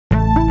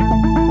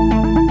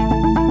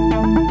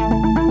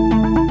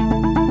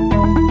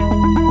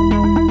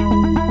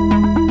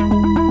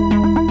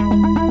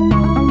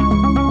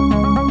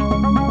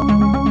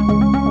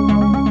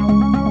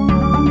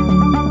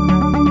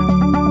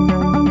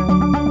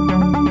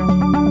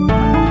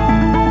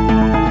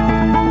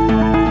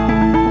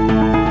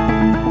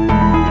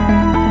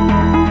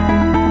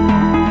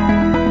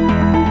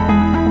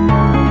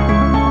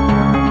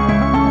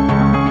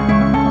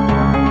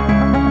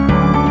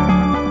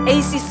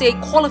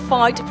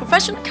qualified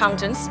professional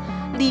accountants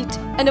lead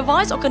and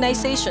advise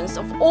organizations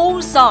of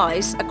all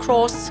sizes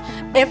across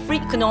every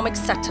economic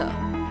sector.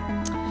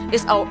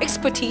 It's our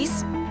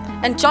expertise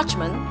and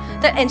judgment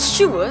that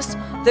ensures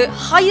the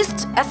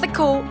highest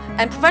ethical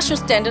and professional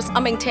standards are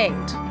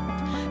maintained.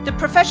 The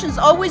profession's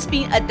always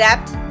been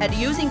adept at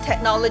using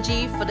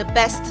technology for the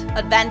best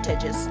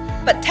advantages,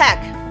 but tech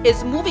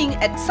is moving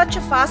at such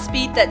a fast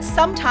speed that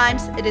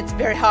sometimes it is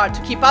very hard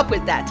to keep up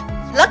with that.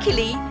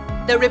 Luckily,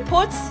 the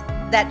reports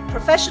that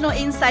Professional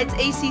Insights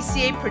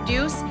ACCA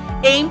produce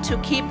aim to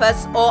keep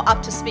us all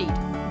up to speed.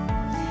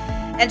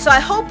 And so I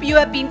hope you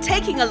have been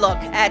taking a look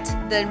at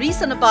the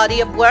recent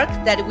body of work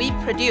that we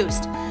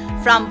produced,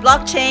 from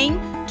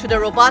blockchain to the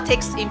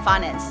robotics in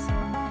finance.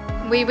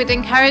 We would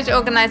encourage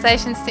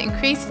organisations to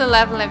increase the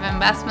level of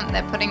investment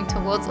they're putting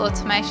towards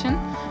automation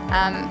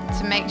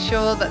to make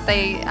sure that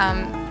they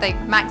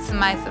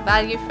maximise the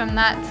value from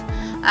that.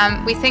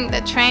 We think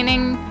that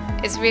training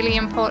is really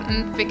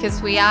important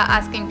because we are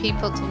asking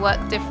people to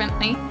work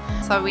differently.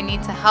 So we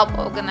need to help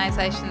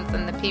organisations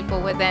and the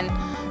people within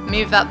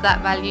move up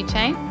that value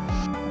chain.